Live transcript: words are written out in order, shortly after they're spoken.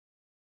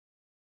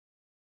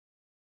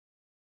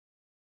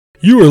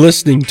You are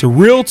listening to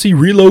Realty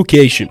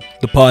Relocation,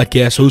 the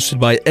podcast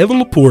hosted by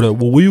Evan Laporta,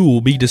 where we will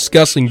be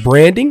discussing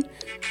branding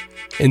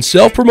and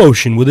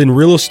self-promotion within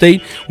real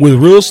estate with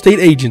real estate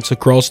agents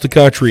across the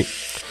country.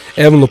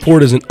 Evan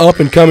Laporta is an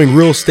up-and-coming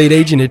real estate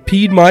agent at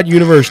Piedmont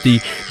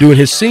University doing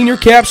his senior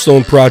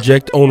capstone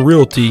project on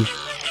realty.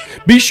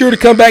 Be sure to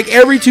come back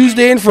every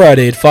Tuesday and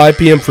Friday at 5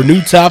 p.m. for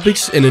new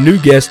topics and a new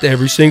guest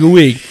every single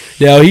week.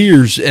 Now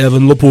here's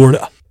Evan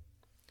Laporta.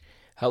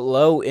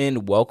 Hello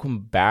and welcome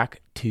back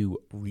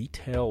to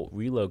Retail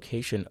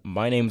Relocation.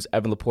 My name is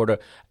Evan Laporta.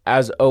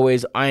 As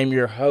always, I am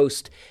your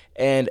host,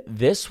 and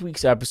this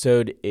week's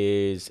episode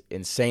is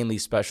insanely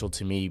special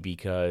to me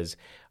because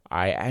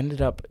I ended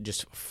up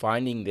just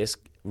finding this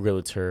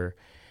realtor,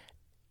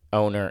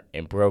 owner,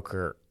 and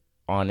broker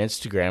on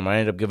Instagram. I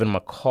ended up giving him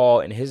a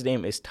call, and his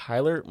name is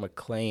Tyler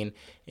Mclay,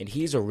 and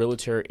he's a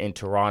realtor in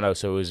Toronto,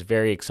 so it was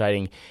very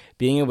exciting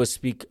being able to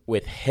speak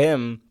with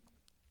him,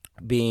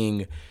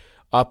 being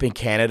up in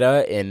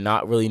Canada and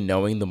not really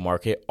knowing the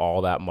market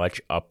all that much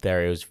up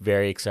there. It was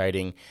very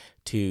exciting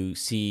to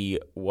see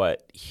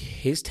what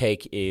his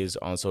take is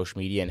on social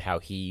media and how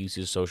he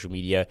uses social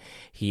media.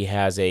 He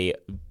has a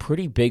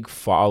pretty big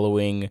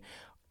following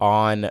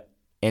on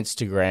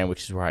Instagram,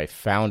 which is where I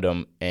found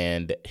him,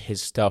 and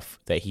his stuff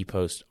that he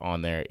posts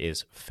on there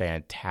is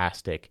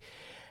fantastic.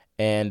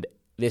 And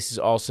this is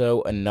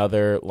also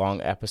another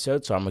long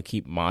episode, so I'm going to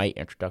keep my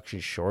introduction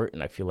short,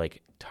 and I feel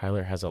like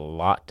Tyler has a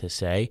lot to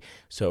say.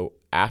 So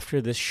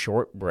after this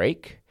short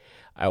break,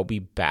 I'll be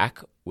back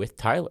with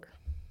Tyler.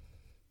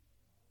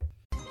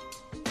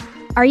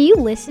 Are you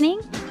listening?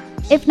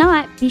 If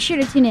not, be sure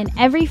to tune in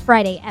every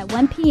Friday at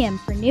 1 p.m.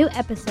 for new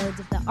episodes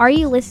of the Are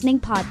You Listening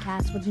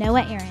podcast with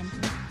Noah Aaron.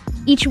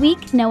 Each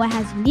week, Noah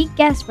has unique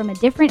guests from a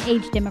different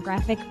age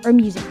demographic or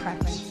music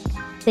preference.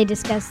 They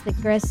discuss the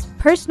guests'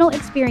 personal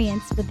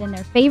experience within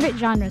their favorite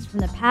genres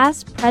from the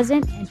past,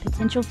 present, and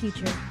potential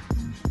future.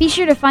 Be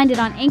sure to find it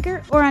on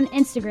Anchor or on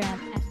Instagram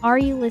at Are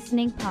You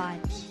Listening Pod.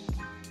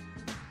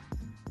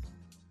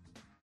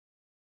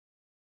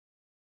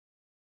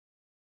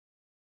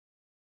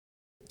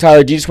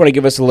 Tyler, do you just want to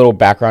give us a little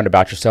background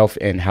about yourself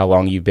and how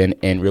long you've been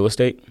in real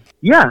estate?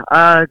 Yeah,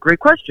 great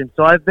question.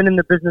 So I've been in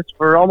the business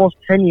for almost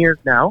 10 years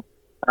now.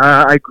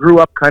 I grew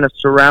up kind of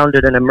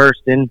surrounded and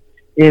immersed in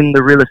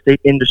the real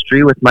estate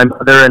industry with my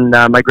mother and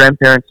my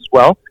grandparents as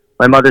well.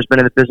 My mother's been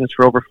in the business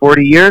for over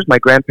 40 years. My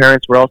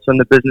grandparents were also in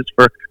the business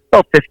for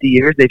about 50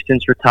 years. They've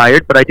since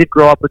retired, but I did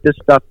grow up with this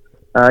stuff,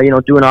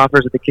 doing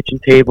offers at the kitchen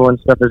table and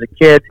stuff as a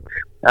kid.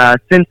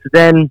 Since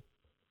then,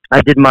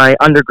 I did my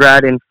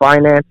undergrad in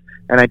finance,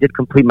 and I did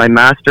complete my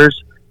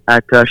master's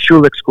at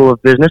Schulich School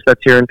of Business.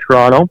 That's here in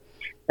Toronto.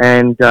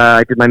 And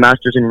I did my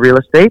master's in real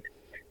estate.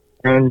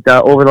 And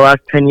over the last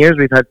 10 years,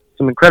 we've had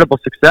some incredible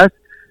success.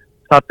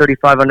 Top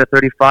 35 under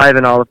 35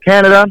 in all of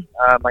Canada.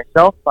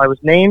 Myself, I was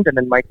named, and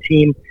then my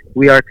team,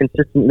 we are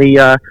consistently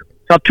top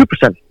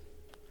 2%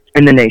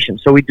 in the nation.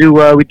 So we do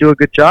a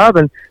good job,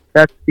 and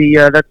that's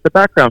the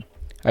background.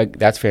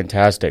 That's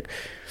fantastic.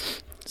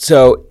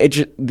 So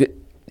the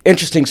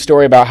interesting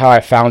story about how I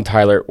found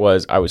Tyler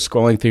was I was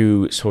scrolling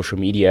through social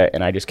media,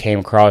 and I just came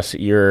across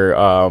your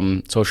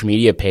social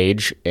media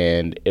page,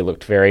 and it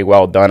looked very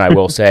well done, I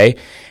will say.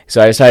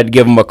 So I decided to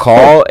give him a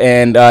call,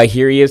 and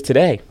here he is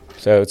today.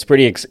 So it's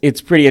pretty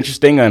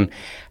interesting on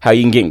how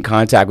you can get in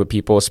contact with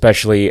people,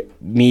 especially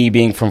me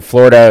being from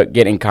Florida.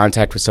 Getting in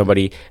contact with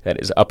somebody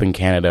that is up in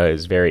Canada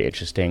is very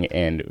interesting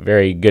and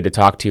very good to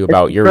talk to you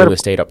about your real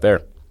estate up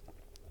there.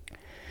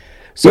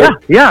 So,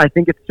 yeah, I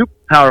think it's super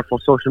powerful,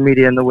 social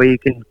media, and the way you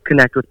can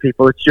connect with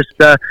people. It's just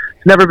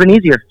it's never been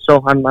easier.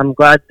 So I'm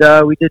glad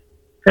we did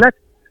connect.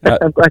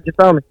 I'm glad you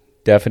found me.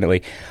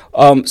 Definitely.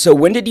 So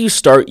when did you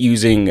start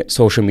using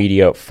social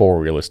media for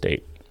real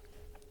estate?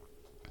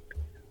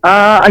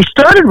 I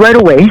started right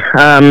away.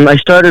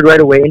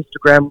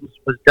 Instagram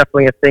was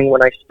definitely a thing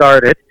when I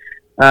started,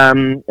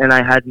 and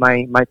I had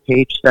my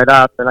page set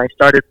up, and I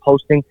started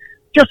posting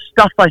just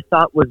stuff I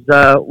thought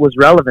was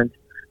relevant.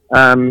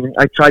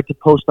 I tried to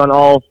post on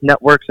all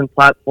networks and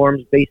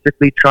platforms,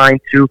 basically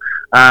trying to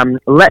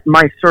let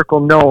my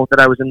circle know that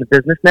I was in the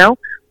business now.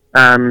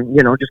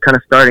 Just kind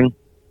of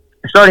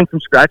starting from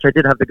scratch. I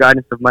did have the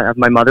guidance of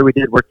my mother. We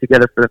did work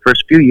together for the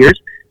first few years.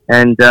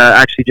 And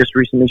actually, just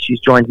recently, she's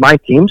joined my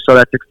team, so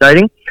that's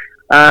exciting.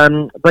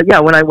 But yeah,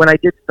 when I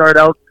did start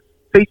out,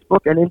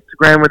 Facebook and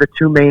Instagram were the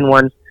two main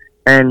ones,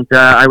 and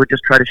I would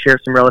just try to share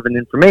some relevant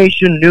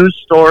information, news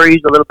stories,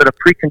 a little bit of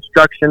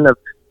pre-construction of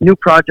new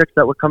projects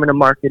that were coming to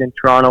market in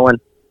Toronto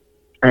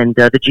and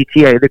the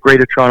GTA, the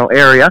Greater Toronto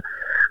Area.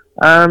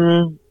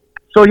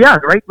 So yeah,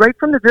 right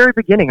from the very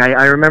beginning,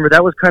 I remember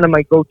that was kind of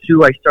my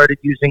go-to. I started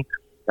using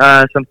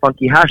some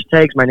funky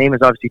hashtags. My name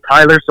is obviously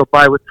Tyler, so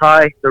buy with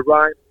Ty, the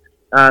rhyme.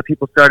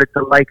 People started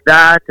to like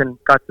that and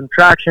got some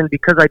traction.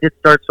 Because I did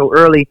start so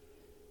early,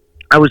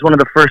 I was one of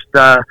the first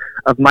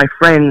of my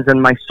friends and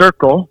my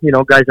circle,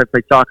 guys I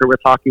played soccer with,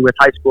 hockey with,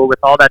 high school with,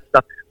 all that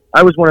stuff.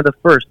 I was one of the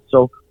first.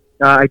 So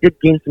I did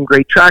gain some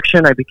great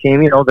traction. I became,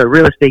 the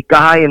real estate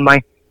guy in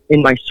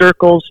my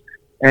circles.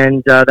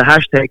 and the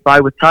hashtag Buy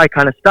with Ty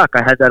kind of stuck.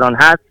 I had that on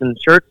hats and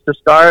shirts to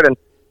start, and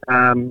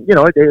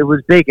it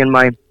was big in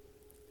my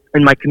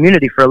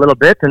community for a little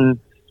bit, and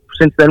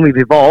since then we've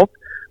evolved.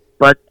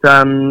 But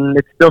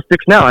it still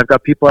sticks now. I've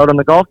got people out on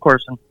the golf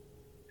course, and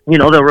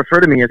they'll refer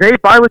to me as, "Hey,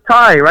 Buy with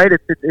Ty," right?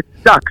 It's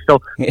stuck. So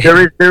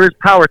there is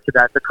power to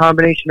that. The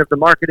combination of the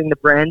marketing, the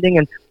branding,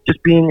 and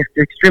just being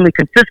extremely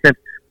consistent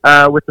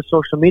with the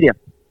social media.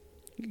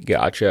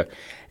 Gotcha.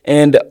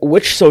 And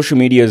which social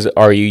medias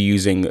are you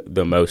using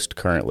the most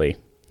currently?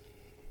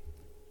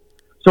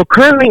 So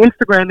currently,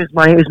 Instagram is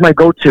my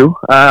go-to.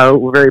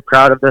 We're very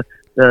proud of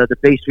the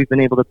base we've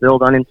been able to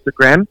build on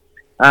Instagram.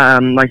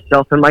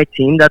 Myself and my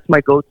team, that's my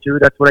go-to.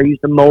 That's what I use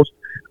the most.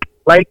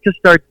 Like to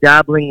start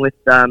dabbling with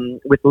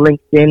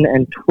LinkedIn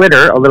and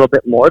Twitter a little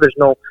bit more. There's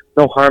no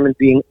harm in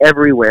being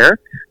everywhere,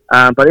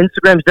 but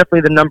Instagram is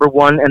definitely the number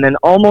one. And then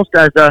almost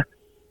as a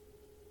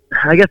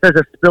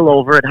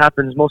spillover, it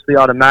happens mostly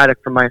automatic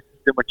from my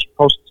assistant when she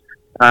posts,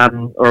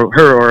 or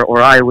her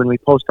or I, when we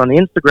post on the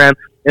Instagram,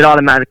 it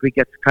automatically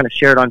gets kind of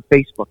shared on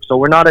Facebook. So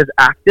we're not as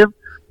active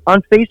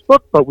on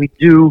Facebook, but we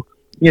do,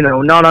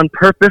 not on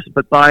purpose,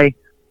 but by,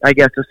 I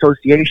guess,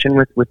 association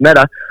with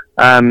Meta,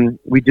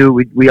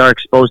 we are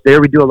exposed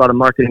there. We do a lot of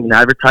marketing and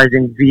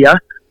advertising via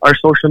our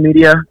social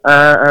media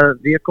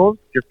vehicles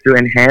just to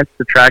enhance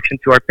the traction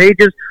to our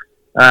pages.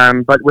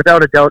 But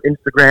without a doubt,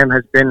 Instagram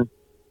has been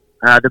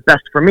the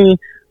best for me.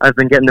 I've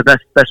been getting the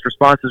best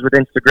responses with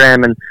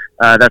Instagram, and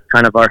that's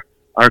kind of our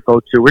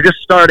go-to. We're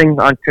just starting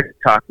on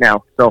TikTok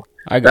now, so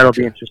that'll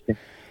be interesting.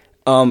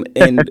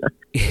 And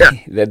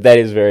that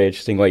is very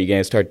interesting. What, you're going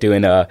to start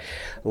doing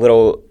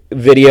little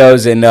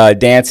videos and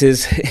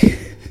dances?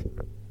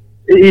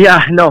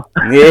 Yeah, no.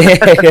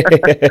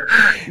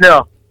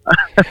 No.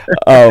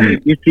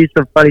 You see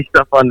some funny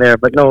stuff on there,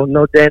 but no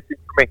dancing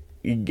for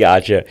me.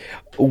 Gotcha.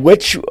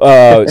 Which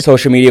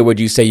social media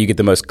would you say you get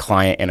the most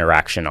client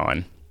interaction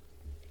on?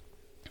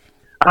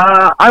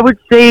 I would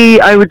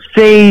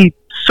say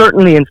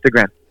certainly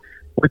Instagram.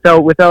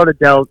 Without a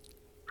doubt,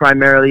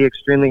 primarily,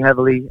 extremely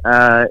heavily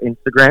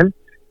Instagram.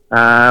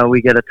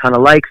 We get a ton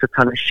of likes, a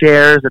ton of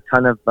shares, a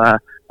ton of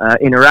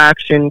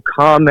interaction,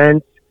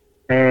 comments,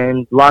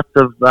 and lots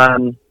of,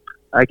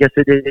 I guess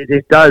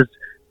it does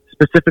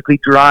specifically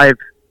drive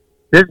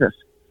business.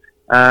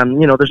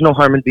 There's no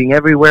harm in being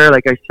everywhere.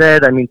 Like I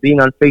said, being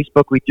on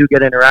Facebook, we do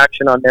get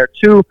interaction on there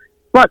too,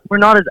 but we're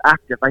not as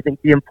active. I think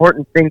the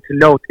important thing to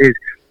note is,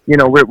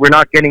 we're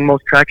not getting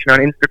most traction on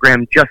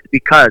Instagram just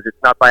because.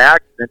 It's not by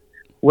accident.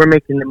 We're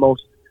making the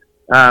most,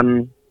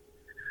 the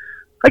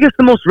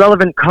most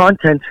relevant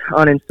content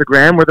on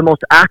Instagram. We're the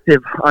most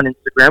active on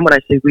Instagram. When I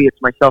say we,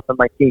 it's myself and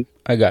my team.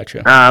 I got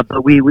you.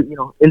 But we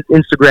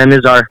Instagram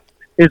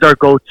is our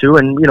go-to,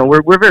 and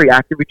we're very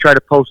active. We try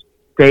to post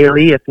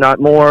daily, if not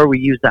more. We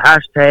use the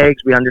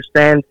hashtags. We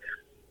understand.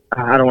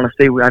 I don't want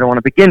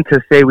to begin to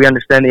say we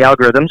understand the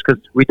algorithms,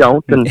 because we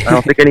don't, and I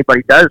don't think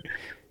anybody does.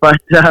 But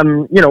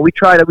we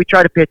try to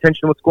pay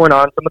attention to what's going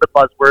on, some of the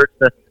buzzwords,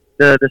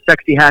 the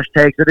sexy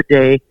hashtags of the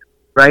day,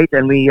 right?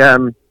 And we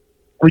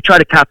try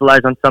to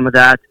capitalize on some of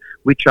that.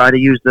 We try to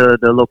use the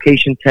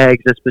location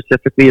tags as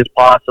specifically as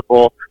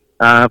possible.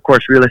 Of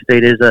course, real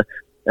estate is a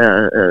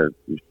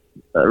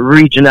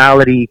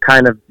regionality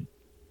kind of.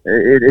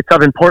 It's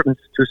of importance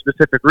to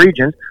specific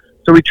regions,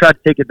 so we try to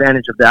take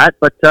advantage of that.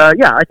 But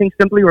I think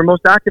simply we're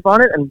most active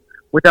on it, and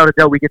without a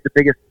doubt, we get the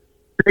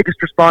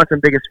biggest response and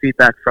biggest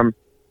feedback from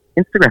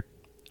Instagram.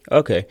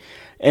 Okay,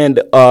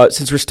 and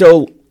since we're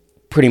still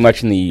pretty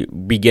much in the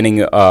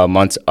beginning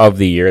months of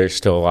the year, there's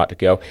still a lot to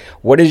go.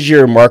 What is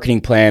your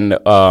marketing plan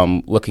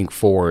looking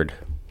forward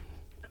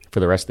for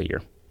the rest of the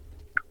year?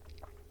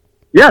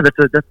 Yeah,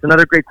 that's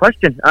another great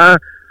question.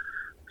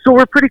 So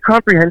we're pretty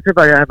comprehensive.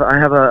 I have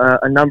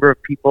a number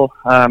of people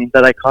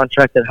that I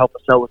contract that help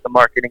us out with the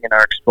marketing and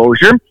our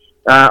exposure.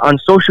 On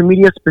social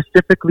media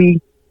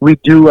specifically, we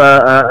do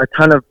a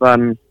ton of,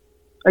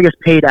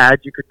 paid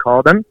ads, you could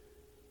call them,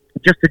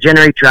 just to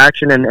generate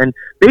traction and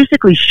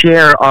basically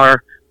share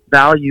our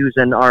values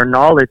and our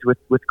knowledge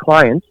with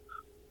clients.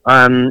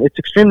 It's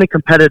extremely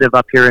competitive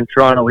up here in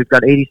Toronto. We've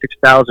got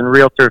 86,000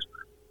 realtors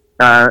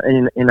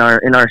in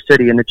our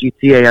city, in the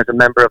GTA, as a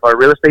member of our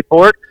real estate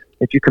board.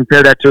 If you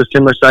compare that to a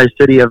similar sized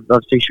city of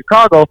say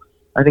Chicago,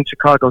 I think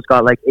Chicago's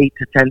got like 8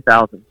 to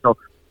 10,000. So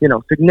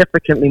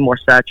significantly more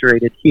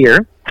saturated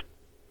here.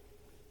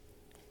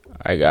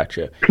 I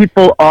gotcha.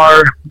 People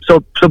are so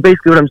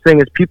basically what I'm saying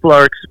is people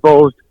are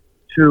exposed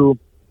to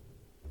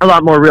a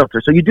lot more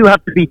realtors. So you do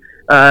have to be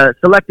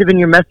selective in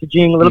your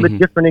messaging, a little bit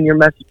different in your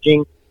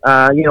messaging,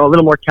 a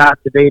little more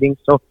captivating.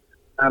 So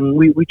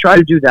we try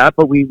to do that,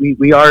 but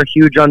we are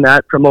huge on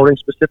that, promoting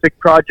specific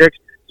projects,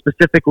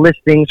 specific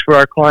listings for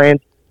our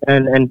clients,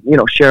 and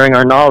sharing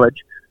our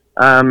knowledge.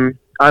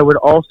 I would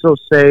also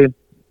say,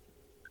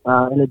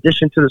 in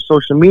addition to the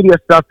social media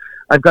stuff,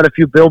 I've got a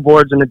few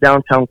billboards in the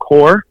downtown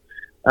core,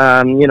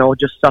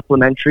 just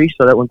supplementary,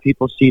 so that when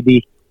people see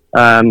the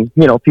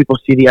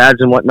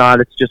ads and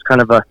whatnot, it's just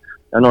kind of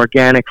an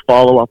organic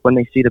follow-up when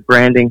they see the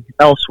branding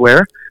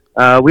elsewhere.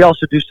 We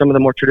also do some of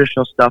the more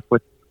traditional stuff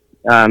with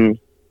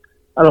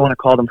I don't want to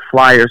call them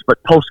flyers,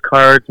 but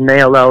postcards,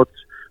 mail outs,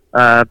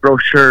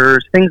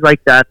 brochures, things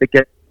like that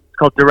get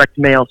called direct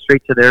mail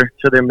straight to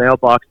their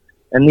mailbox.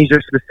 And these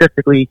are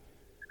specifically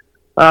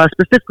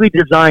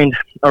designed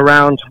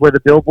around where the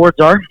billboards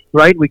are,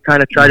 right? We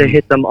kind of try to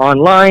hit them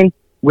online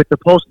with the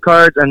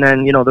postcards, and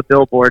then, the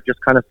billboard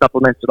just kind of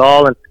supplements it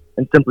all and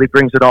simply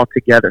brings it all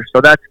together.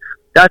 So that's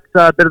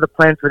a bit of the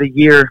plan for the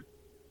year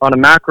on a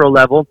macro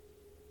level.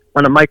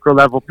 On a micro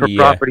level per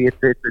property,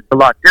 it's a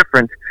lot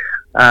different.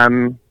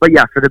 But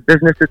yeah, for the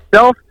business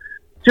itself,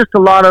 just a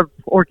lot of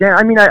organic.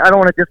 I mean, I don't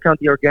want to discount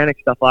the organic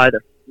stuff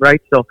either,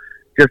 right? So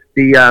just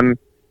the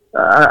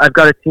I've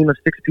got a team of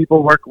 6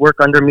 people work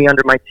under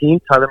my team,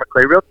 Tyler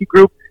Mclay Realty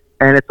Group,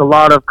 and it's a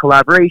lot of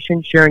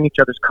collaboration, sharing each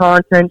other's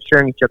content,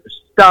 sharing each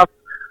other's stuff.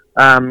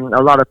 A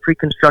lot of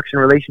pre-construction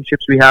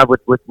relationships we have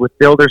with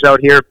builders out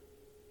here,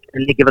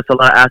 and they give us a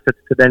lot of assets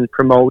to then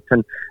promote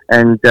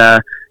and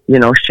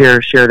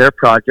share their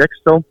projects.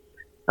 So,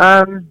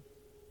 I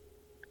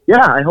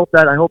hope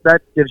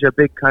that gives you a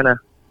big kind of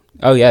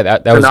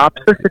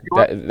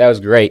that was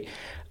great.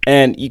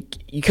 And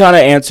you kind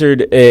of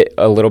answered it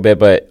a little bit,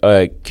 but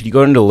could you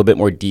go into a little bit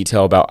more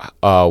detail about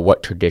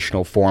what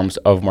traditional forms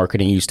of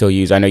marketing you still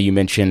use? I know you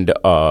mentioned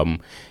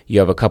you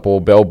have a couple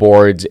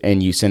billboards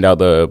and you send out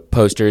the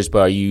posters, but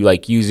are you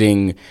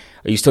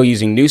still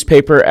using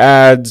newspaper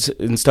ads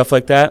and stuff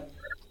like that?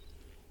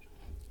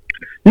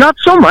 Not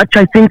so much.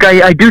 I think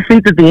I do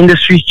think that the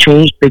industry's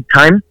changed big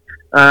time.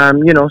 So I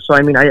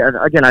mean,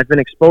 I've been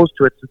exposed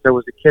to it since I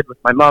was a kid with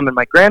my mom and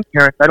my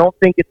grandparents. I don't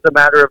think it's a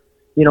matter of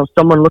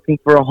someone looking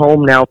for a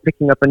home now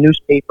picking up a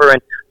newspaper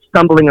and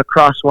stumbling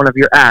across one of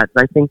your ads.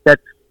 I think that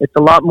it's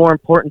a lot more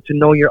important to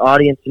know your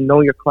audience and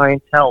know your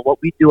clientele. What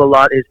we do a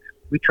lot is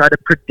we try to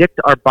predict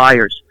our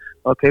buyers.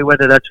 Okay,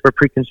 whether that's for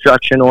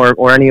pre-construction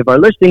or any of our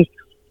listings,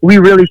 we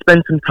really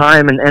spend some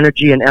time and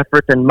energy and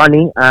effort and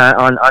money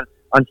on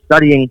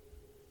studying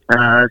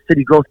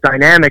city growth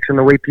dynamics and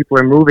the way people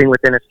are moving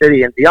within a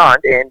city and beyond,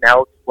 and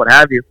out, what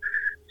have you.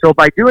 So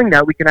by doing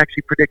that, we can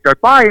actually predict our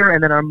buyer,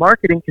 and then our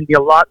marketing can be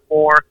a lot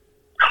more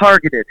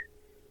targeted.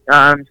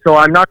 So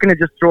I'm not going to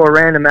just throw a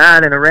random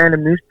ad in a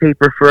random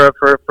newspaper for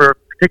a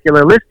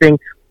particular listing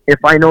if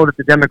I know that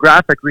the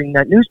demographic reading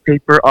that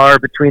newspaper are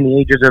between the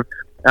ages of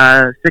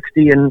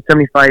 60 and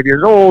 75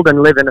 years old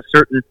and live in a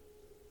certain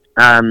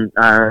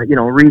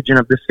region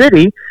of the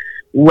city.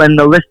 When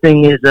the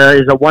listing is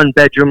a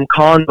 1-bedroom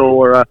condo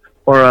or a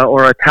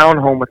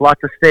townhome with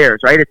lots of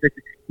stairs, right?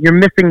 You're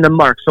missing the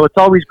mark. So it's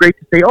always great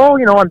to say,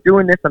 I'm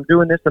doing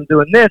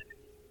this,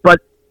 but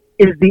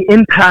is the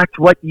impact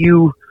what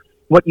you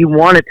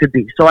want it to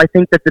be? So I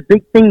think that the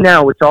big thing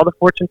now, which all the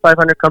Fortune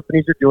 500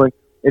 companies are doing,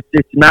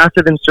 it's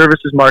massive in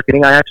services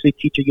marketing. I actually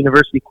teach a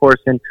university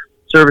course in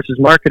services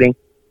marketing,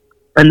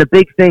 and the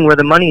big thing where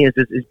the money is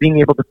being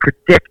able to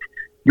predict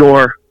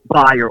your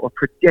buyer or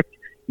predict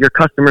your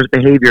customer's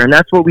behavior, and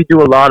that's what we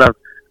do a lot of.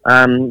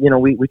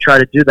 We try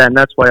to do that, and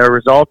that's why our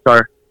results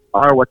are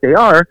what they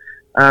are.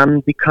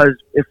 Because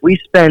if we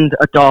spend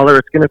 $1,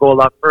 it's going to go a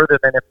lot further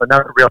than if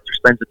another realtor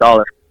spends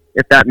 $1.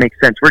 If that makes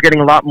sense, we're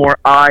getting a lot more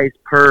eyes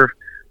per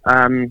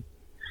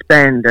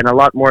spend and a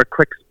lot more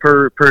clicks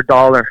per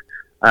dollar.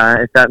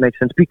 If that makes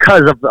sense,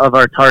 because of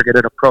our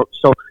targeted approach.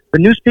 So the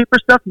newspaper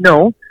stuff,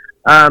 no,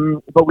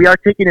 but we are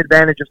taking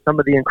advantage of some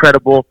of the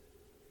incredible,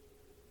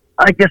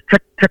 I guess,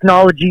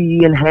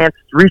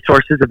 technology-enhanced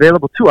resources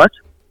available to us,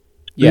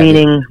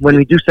 meaning when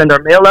we do send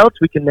our mail-outs,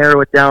 we can narrow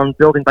it down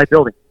building by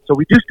building. So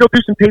we do still do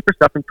some paper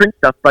stuff and print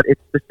stuff, but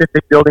it's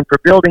specific building per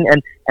building.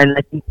 And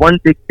I think one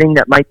big thing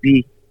that might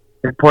be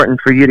important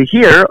for you to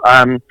hear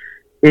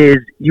is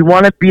you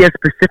want to be as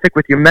specific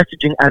with your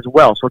messaging as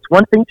well. So it's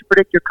one thing to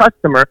predict your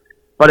customer,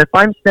 but if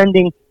I'm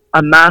sending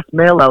a mass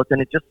mail-out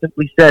and it just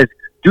simply says,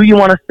 do you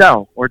want to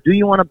sell or do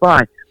you want to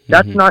buy?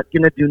 That's not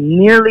going to do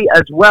nearly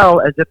as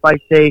well as if I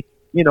say,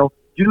 do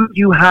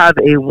you have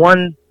a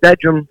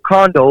 1-bedroom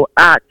condo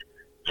at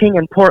King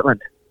and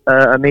Portland,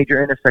 a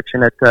major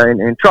intersection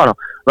in Toronto,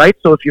 right?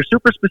 So if you're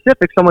super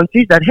specific, someone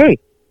sees that, hey,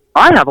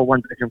 I have a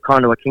 1-bedroom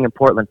condo at King and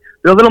Portland.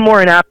 They're a little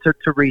more inapt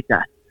to read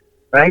that,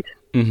 right?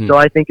 So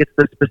I think it's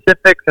the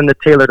specifics and the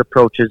tailored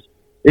approach is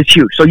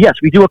huge. So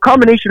yes, we do a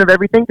combination of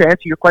everything. To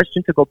answer your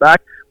question, to go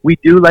back, we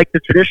do like the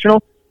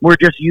traditional. We're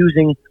just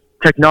using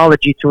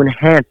technology to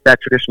enhance that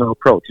traditional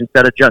approach.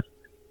 Instead of just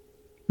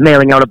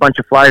mailing out a bunch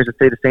of flyers that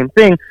say the same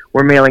thing,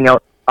 we're mailing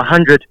out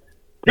 100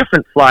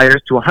 different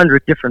flyers to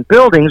 100 different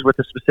buildings with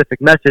a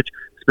specific message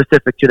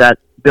specific to that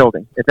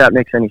building, if that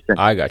makes any sense.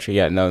 I got you.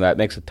 Yeah, no, that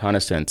makes a ton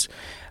of sense.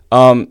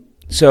 Going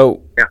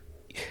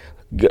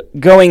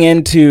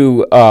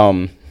into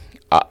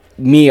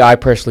me, I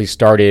personally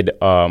started,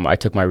 I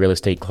took my real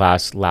estate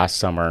class last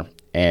summer,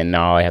 and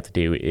now all I have to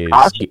do is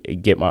I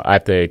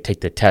have to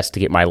take the test to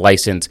get my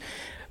license.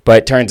 But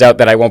it turns out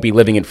that I won't be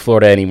living in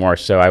Florida anymore,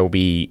 so I will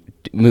be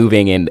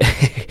moving, and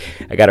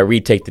I got to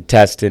retake the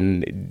test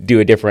and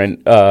do a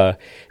different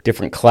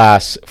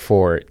class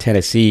for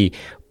Tennessee.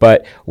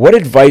 But what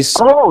advice?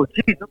 Oh,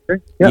 geez.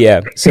 Okay.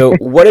 Yeah. So,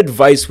 what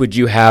advice would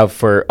you have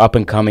for up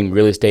and coming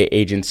real estate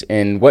agents,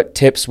 and what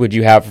tips would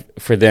you have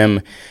for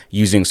them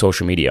using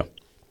social media?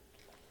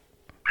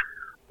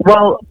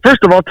 Well,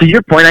 first of all, to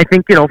your point, I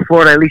think,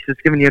 Florida at least has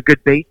given you a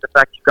good base. The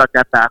fact you've got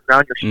that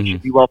background, you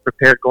should be well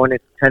prepared going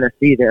into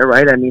Tennessee there,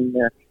 right? I mean,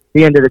 at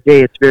the end of the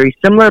day, it's very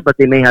similar, but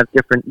they may have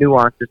different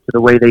nuances to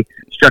the way they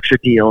structure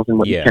deals and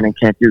what you can and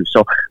can't do.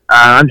 So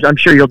I'm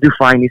sure you'll do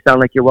fine. You sound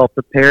like you're well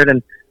prepared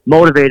and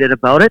motivated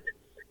about it.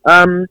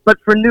 But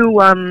for new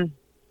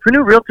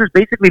realtors,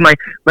 basically, my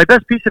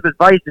best piece of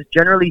advice is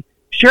generally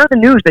share the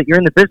news that you're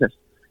in the business.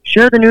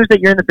 Share the news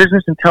that you're in the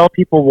business and tell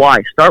people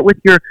why. Start with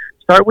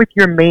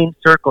your main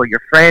circle,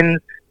 your friends,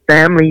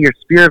 family, your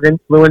sphere of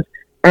influence.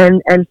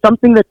 And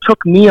something that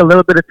took me a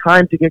little bit of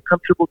time to get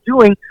comfortable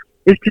doing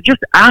is to just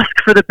ask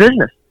for the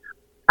business.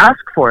 Ask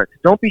for it.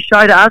 Don't be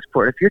shy to ask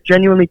for it. If you're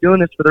genuinely doing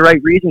this for the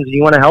right reasons and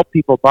you want to help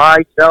people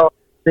buy, sell,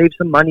 save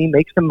some money,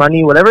 make some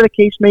money, whatever the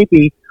case may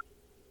be,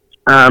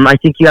 I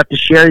think you have to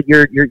share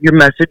your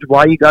message,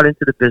 why you got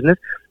into the business.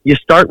 You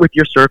start with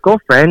your circle,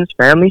 friends,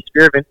 family,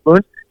 sphere of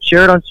influence.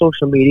 Share it on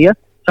social media.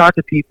 Talk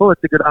to people.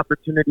 It's a good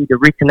opportunity to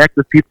reconnect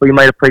with people you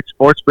might have played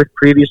sports with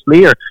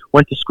previously or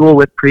went to school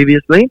with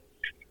previously.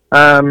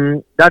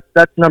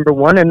 That's number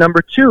one. And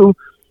number two,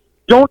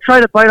 don't try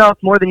to bite off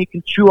more than you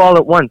can chew all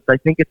at once. I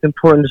think it's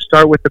important to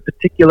start with a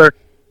particular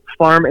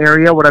farm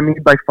area. What I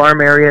mean by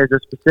farm area is a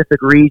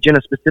specific region,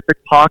 a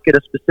specific pocket,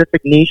 a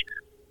specific niche,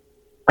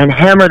 and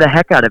hammer the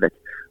heck out of it.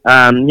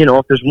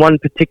 If there's one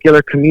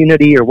particular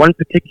community or one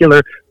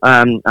particular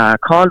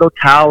condo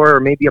tower or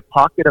maybe a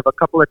pocket of a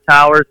couple of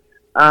towers,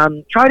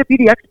 try to be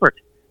the expert.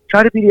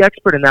 Try to be the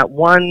expert in that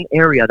one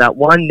area, that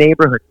one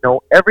neighborhood.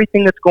 Know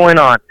everything that's going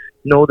on.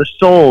 Know the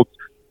solds.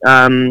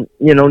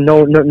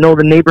 Know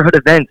the neighborhood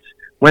events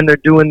when they're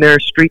doing their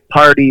street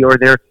party or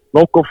their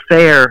local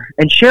fair,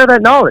 and share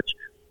that knowledge.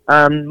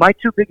 My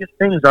two biggest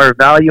things are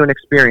value and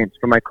experience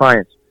for my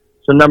clients.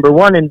 So number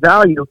one, in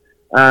value,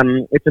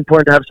 it's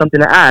important to have something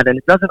to add, and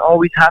it doesn't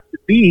always have to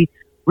be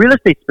real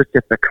estate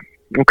specific.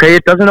 Okay,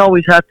 it doesn't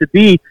always have to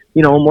be,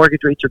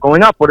 mortgage rates are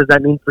going up. What does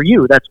that mean for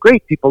you? That's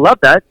great. People love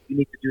that. You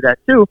need to do that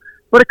too.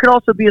 But it could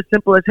also be as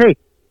simple as, hey,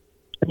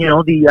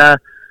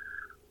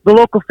 the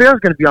local fair is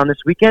going to be on this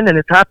weekend, and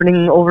it's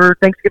happening over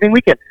Thanksgiving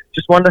weekend.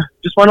 Just want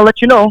to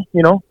let you know.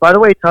 By the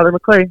way, Tyler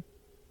Mclay,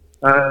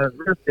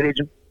 real estate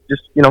agent.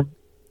 Just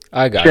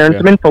I got sharing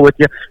some info with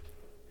you.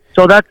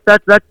 So that's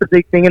the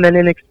big thing. And then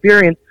in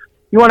experience,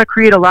 you want to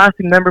create a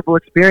lasting, memorable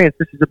experience.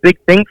 This is a big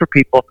thing for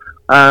people.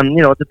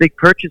 It's a big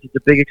purchase. It's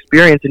a big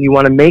experience, and you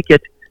want to make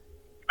it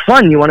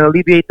fun. You want to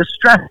alleviate the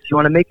stress. You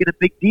want to make it a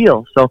big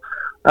deal. So,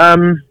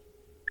 I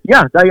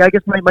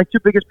guess my two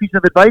biggest pieces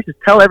of advice is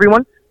tell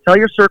everyone, tell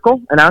your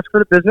circle, and ask for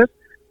the business,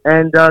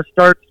 and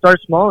start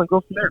small and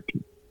go from there.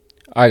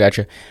 I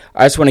gotcha.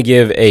 I just want to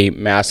give a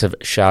massive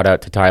shout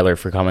out to Tyler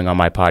for coming on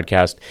my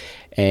podcast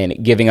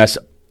and giving us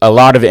a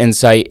lot of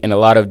insight and a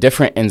lot of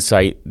different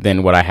insight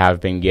than what I have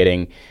been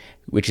getting,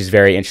 which is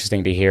very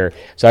interesting to hear.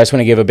 So I just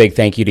want to give a big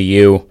thank you to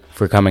you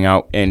for coming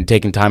out and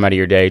taking time out of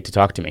your day to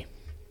talk to me.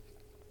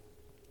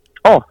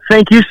 Oh,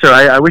 thank you, sir.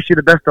 I wish you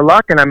the best of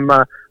luck, and I'm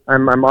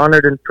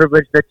honored and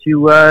privileged that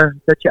you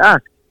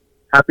asked.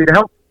 Happy to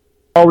help.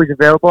 Always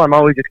available. I'm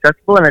always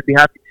accessible, and I'd be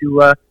happy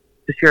to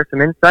share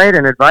some insight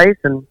and advice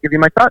and give you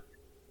my thoughts.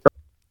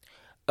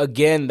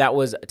 Again, that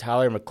was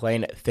Tyler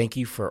Mclay. Thank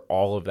you for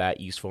all of that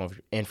useful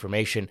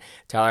information.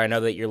 Tyler, I know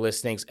that you're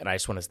listening, and I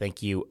just want to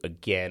thank you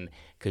again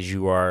because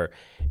you are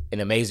an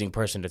amazing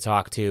person to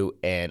talk to,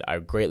 and I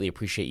greatly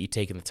appreciate you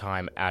taking the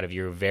time out of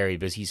your very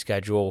busy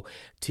schedule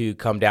to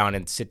come down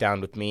and sit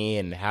down with me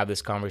and have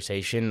this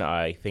conversation.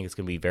 I think it's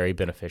going to be very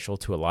beneficial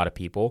to a lot of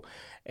people.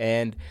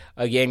 And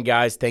again,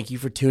 guys, thank you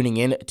for tuning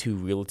in to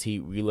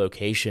Realty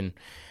Relocation.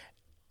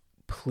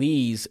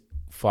 Please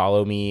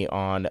follow me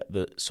on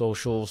the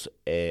socials.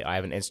 I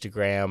have an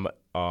Instagram.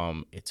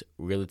 It's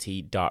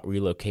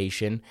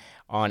realty.relocation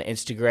on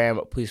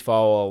Instagram. Please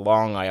follow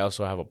along. I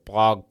also have a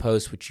blog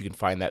post, which you can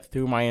find that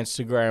through my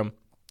Instagram.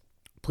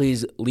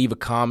 Please leave a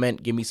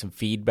comment. Give me some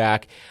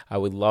feedback. I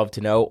would love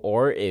to know.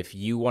 Or if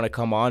you want to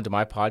come on to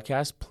my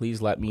podcast,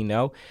 please let me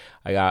know.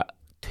 I got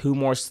 2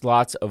 more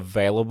slots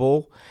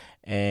available,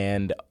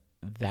 and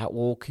that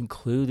will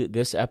conclude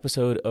this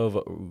episode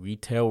of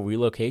Retail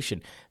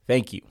Relocation.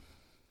 Thank you.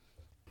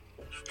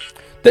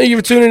 Thank you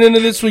for tuning into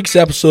this week's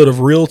episode of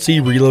Realty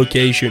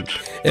Relocation.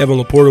 Evan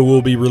Laporta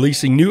will be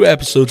releasing new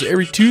episodes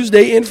every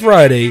Tuesday and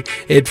Friday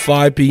at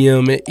 5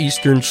 p.m.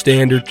 Eastern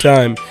Standard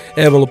Time.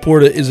 Evan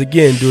Laporta is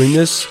again doing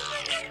this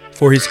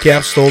for his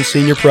capstone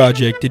senior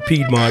project at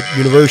Piedmont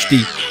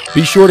University.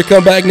 Be sure to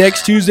come back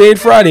next Tuesday and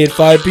Friday at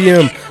 5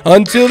 p.m.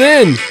 Until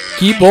then,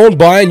 keep on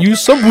buying you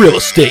some real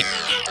estate.